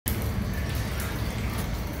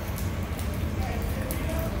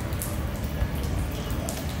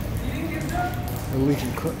leaking.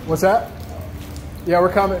 What's that? Yeah,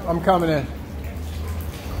 we're coming. I'm coming in.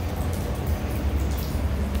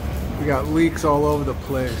 We got leaks all over the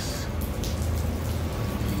place.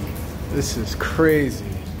 This is crazy.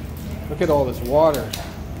 Look at all this water.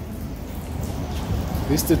 At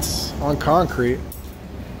least it's on concrete.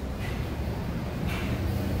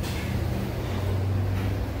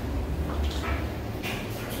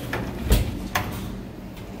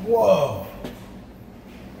 Whoa.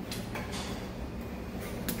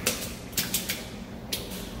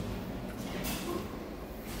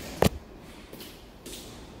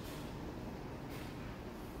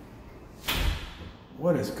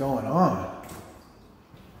 What is going on?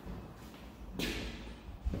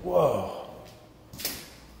 Whoa.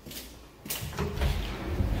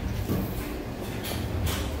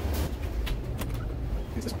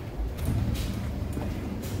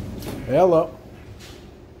 Hello.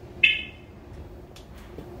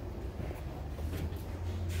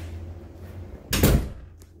 Leaking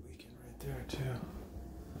right there too.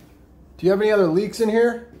 Do you have any other leaks in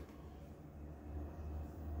here?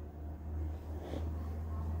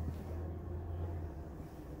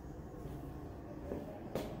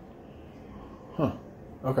 Huh.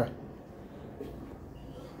 Okay.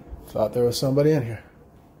 Thought there was somebody in here.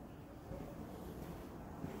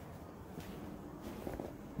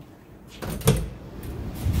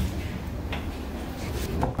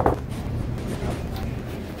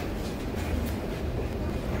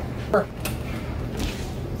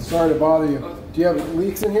 Sorry to bother you. Do you have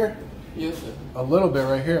leaks in here? Yes, sir. A little bit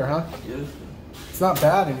right here, huh? Yes, sir. It's not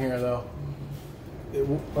bad in here, though.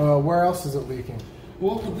 Where else is it leaking?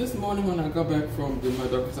 Well, this morning when I got back from my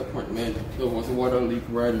doctor's appointment, there was a water leak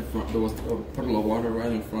right in front. There was a puddle of water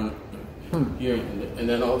right in front here, and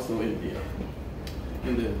then also in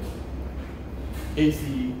the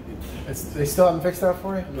AC. They still haven't fixed that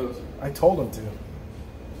for you? No, sir. I told them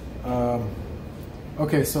to.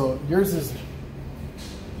 Okay, so yours is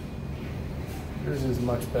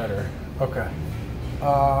much better. Okay.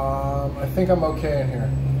 I think I'm okay in here.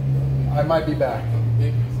 I might be back.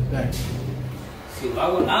 Thanks.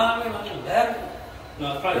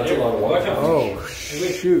 Oh,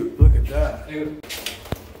 shoot. Look at that.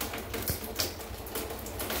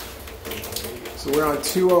 So we're on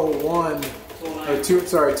 201, or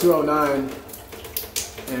 209,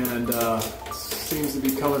 and seems to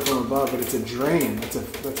be coming from above, but it's a drain. That's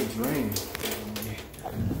a drain.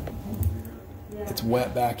 It's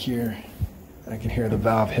wet back here. I can hear the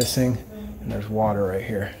valve hissing, and there's water right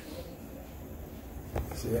here.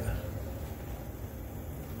 See it?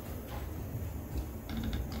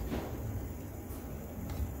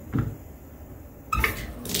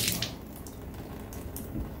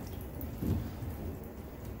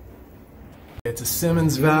 It's a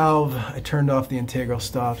Symmons valve. I turned off the integral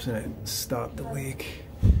stops and it stopped the leak.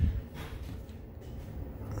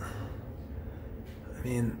 I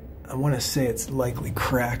mean, I want to say it's likely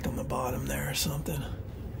cracked on the bottom there or something.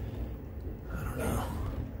 I don't know.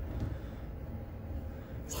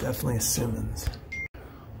 It's definitely a Symmons.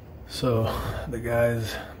 So the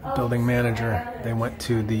guys, the building manager, they went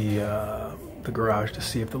to the garage to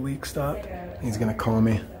see if the leak stopped. He's gonna call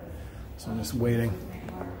me, so I'm just waiting.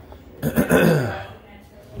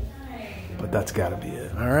 But that's got to be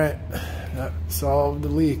it. All right, that solved the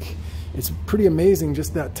leak. It's pretty amazing,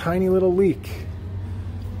 just that tiny little leak.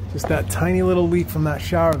 Just that tiny little leak from that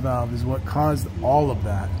shower valve is what caused all of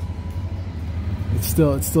that. It's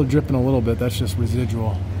still dripping a little bit. That's just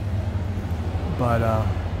residual. But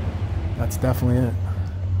that's definitely it.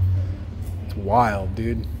 It's wild,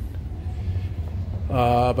 dude.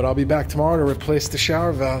 But I'll be back tomorrow to replace the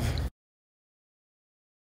shower valve.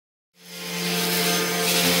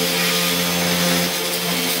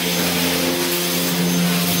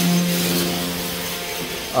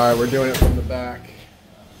 All right, we're doing it from the back.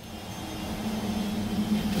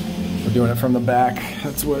 We're doing it from the back.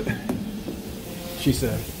 That's what she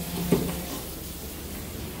said.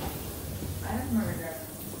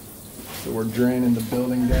 So we're draining the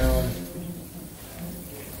building down.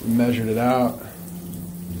 We measured it out.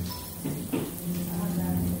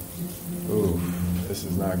 Ooh, this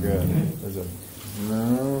is not good.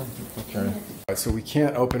 No, okay. All right, so we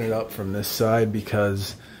can't open it up from this side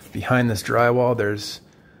because behind this drywall there's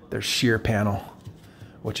shear panel,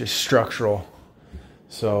 which is structural.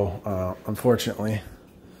 So unfortunately,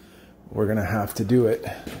 we're gonna have to do it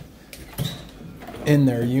in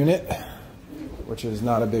their unit, which is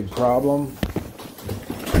not a big problem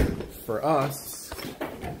for us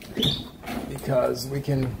because we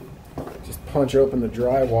can just punch open the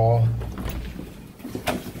drywall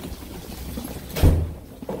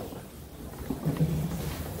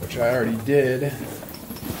which I already did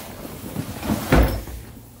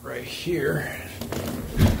right here.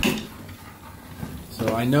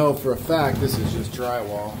 So I know for a fact this is just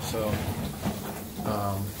drywall. So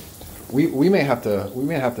we may have to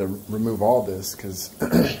remove all this because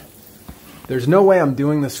there's no way I'm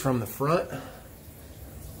doing this from the front.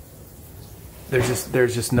 There's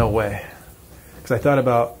just no way. Because I thought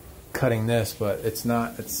about cutting this, but it's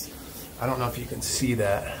not. I don't know if you can see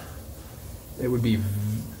that. It would be.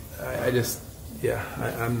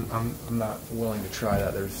 I'm not willing to try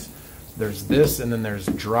that. There's this, and then there's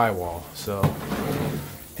drywall. So,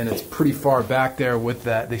 and it's pretty far back there with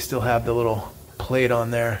that. They still have the little plate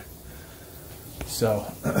on there. So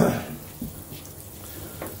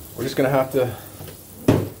we're just gonna have to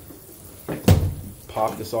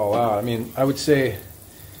pop this all out. I mean, I would say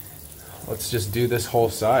let's just do this whole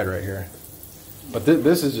side right here. But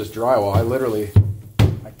this is just drywall.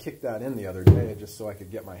 I kicked that in the other day just so I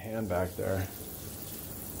could get my hand back there.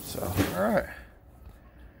 So, all right.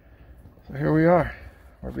 So here we are.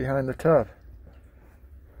 We're behind the tub.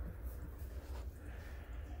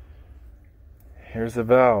 Here's the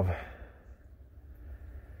valve.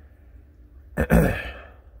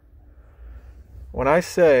 When I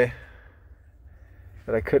say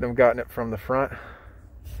that I couldn't have gotten it from the front,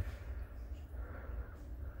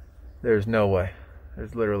 there's no way.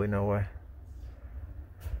 There's literally no way.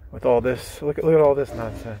 With all this, look at all this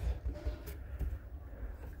nonsense.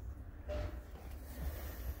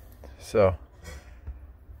 So,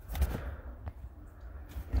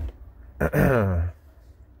 and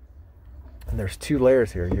there's two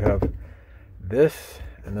layers here. You have this,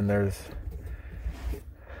 and then there's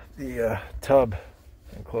the tub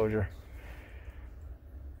enclosure.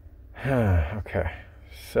 Okay,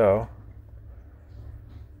 so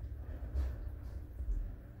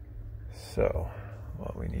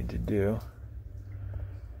what we need to do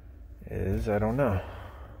is, I don't know.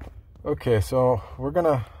 Okay, so we're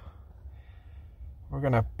gonna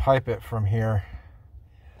pipe it from here.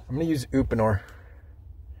 I'm gonna use Uponor,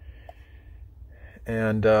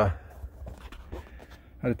 and how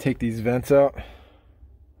to take these vents out.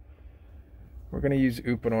 We're gonna use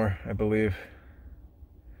Uponor, I believe,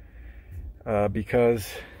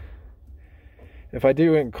 because if I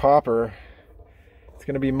do it in copper, it's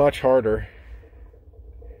going to be much harder,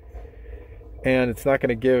 and it's not going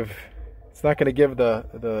to give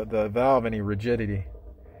the valve any rigidity.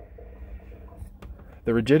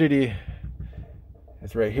 The rigidity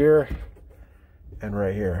is right here and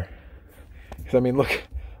right here. Because I mean, look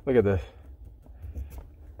at this.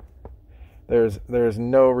 There's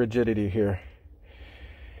no rigidity here,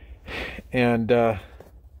 and it's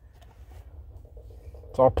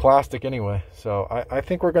all plastic anyway. So I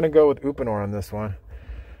think we're going to go with Uponor on this one.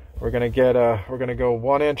 We're gonna go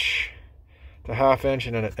 1 inch to 1/2 inch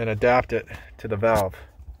and adapt it to the valve,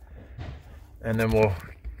 and then we'll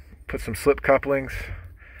put some slip couplings,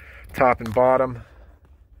 top and bottom.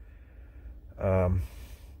 Yeah,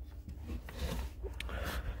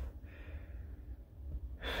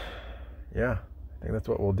 I think that's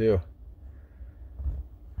what we'll do.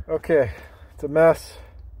 Okay, it's a mess,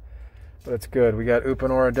 but it's good. We got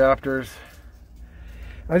Uponor adapters.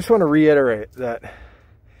 I just want to reiterate that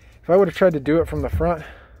if I would have tried to do it from the front,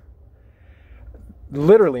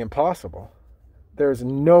 literally impossible. There's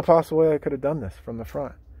no possible way I could have done this from the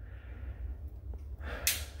front.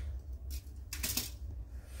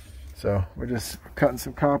 So we're just cutting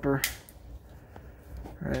some copper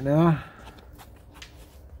right now.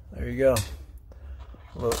 There you go.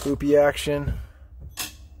 A little oopie action.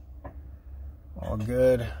 All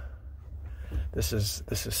good. This is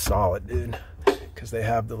solid, dude. Because they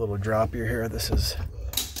have the little droppier here. That's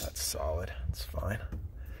solid. It's fine.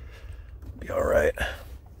 Be all right.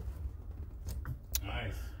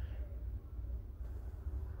 Nice.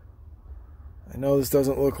 I know this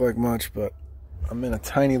doesn't look like much, but I'm in a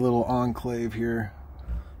tiny little enclave here.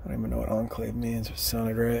 I don't even know what enclave means. It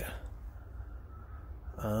sounded right.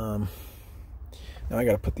 Now I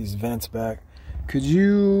got to put these vents back. Could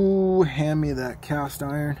you hand me that cast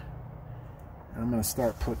iron? I'm going to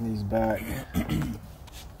start putting these back.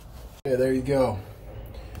 Okay, there you go.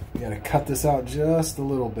 We got to cut this out just a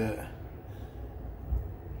little bit.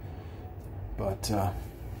 But,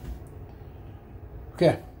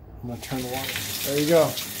 okay. I'm going to turn the water. There you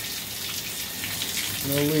go.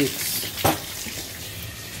 No leaks.